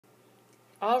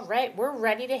All right, we're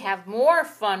ready to have more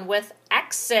fun with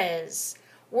X's.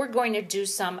 We're going to do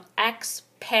some X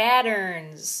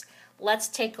patterns. Let's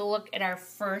take a look at our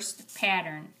first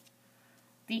pattern.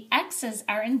 The X's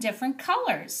are in different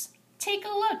colors. Take a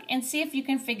look and see if you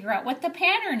can figure out what the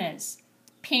pattern is.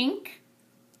 Pink,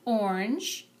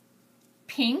 orange,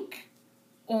 pink,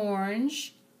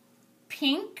 orange,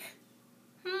 pink.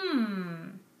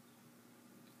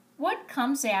 What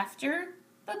comes after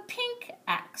the pink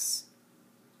X?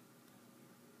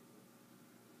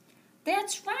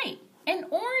 That's right, an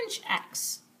orange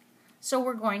X. So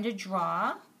we're going to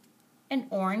draw an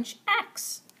orange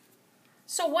X.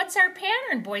 So what's our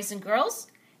pattern, boys and girls?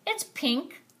 It's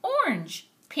pink, orange,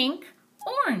 pink,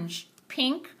 orange,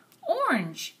 pink,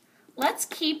 orange. Let's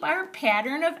keep our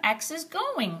pattern of X's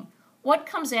going. What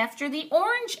comes after the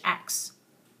orange X?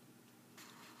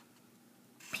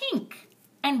 Pink.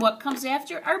 And what comes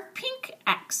after our pink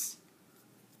X?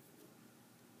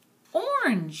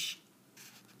 Orange.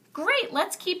 Great,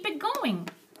 let's keep it going.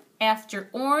 After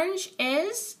orange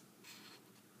is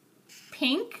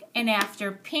pink, and after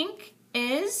pink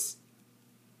is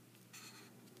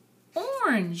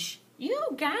orange. You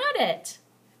got it.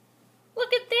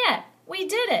 Look at that. We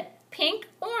did it. Pink,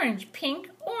 orange, pink,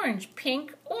 orange,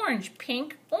 pink, orange,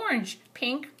 pink, orange,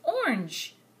 pink,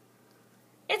 orange.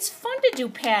 It's fun to do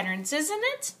patterns, isn't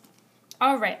it?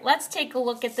 All right, let's take a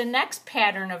look at the next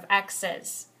pattern of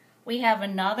X's. We have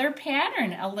another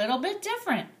pattern, a little bit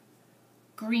different.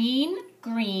 Green,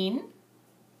 green,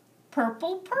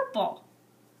 purple, purple.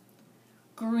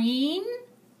 Green,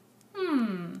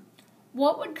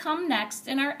 what would come next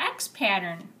in our X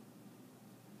pattern?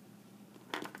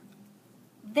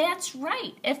 That's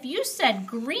right. If you said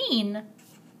green,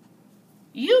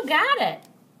 you got it.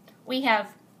 We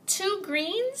have 2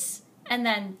 greens and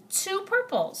then 2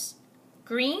 purples.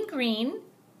 Green, green,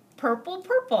 purple,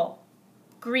 purple.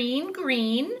 Green,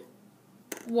 green.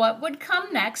 What would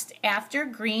come next after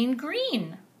green,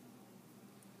 green?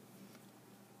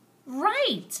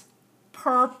 Right.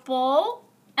 Purple,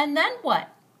 and then what?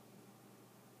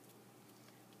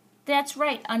 That's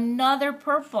right, another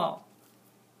purple.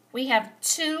 We have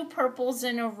 2 purples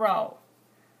in a row.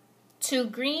 2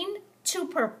 green, 2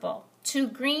 purple. 2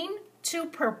 green, 2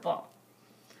 purple.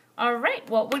 All right,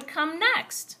 what would come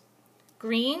next?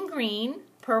 Green, green,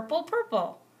 purple,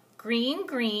 purple. Green,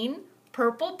 green,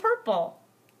 purple, purple.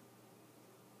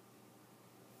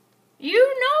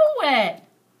 You know it.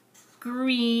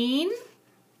 Green,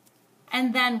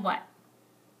 and then what?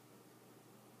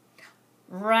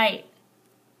 Right,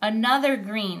 another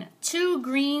green. 2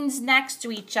 greens next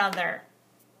to each other.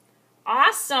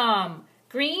 Awesome.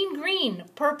 Green, green,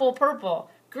 purple,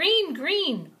 purple. Green,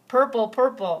 green, purple,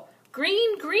 purple.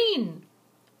 Green, green.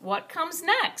 What comes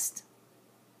next?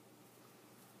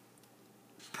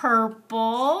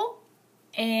 Purple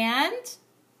and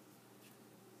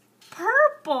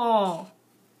purple.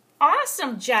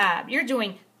 Awesome job. You're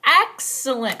doing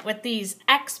excellent with these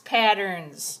X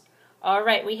patterns. All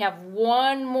right, we have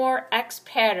one more X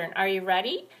pattern. Are you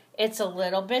ready? It's a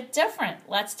little bit different.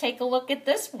 Let's take a look at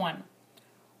this one.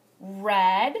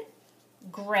 Red,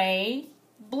 gray,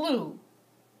 blue.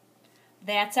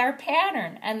 That's our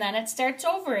pattern. And then it starts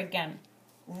over again.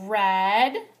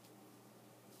 Red.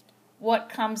 What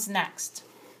comes next?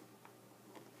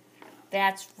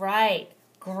 That's right,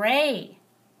 gray.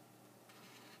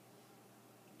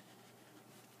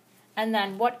 And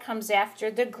then what comes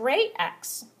after the gray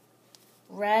X?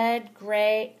 Red,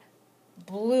 gray,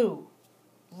 blue.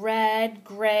 Red,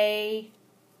 gray.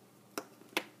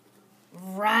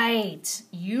 Right,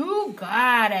 you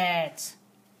got it.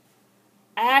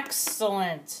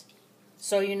 Excellent.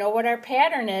 So you know what our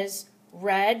pattern is.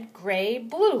 Red, gray,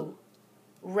 blue.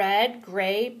 Red,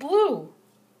 gray, blue.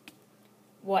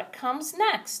 What comes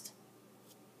next?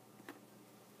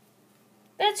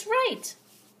 That's right,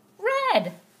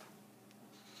 red.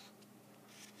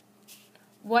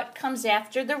 What comes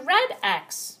after the red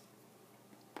X?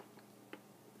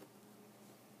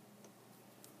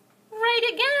 Right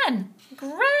again,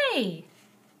 gray.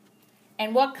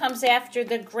 And what comes after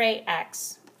the gray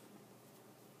X?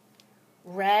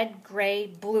 Red, gray,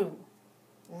 blue.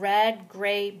 Red,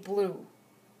 gray, blue.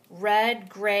 Red,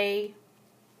 gray,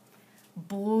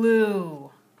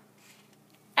 blue.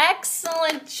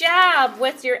 Excellent job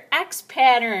with your X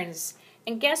patterns.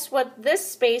 And guess what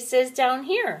this space is down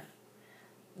here?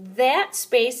 That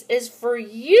space is for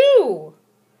you.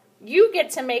 You get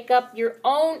to make up your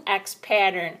own X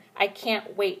pattern. I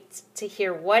can't wait to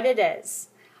hear what it is.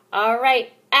 All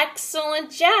right, excellent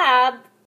job.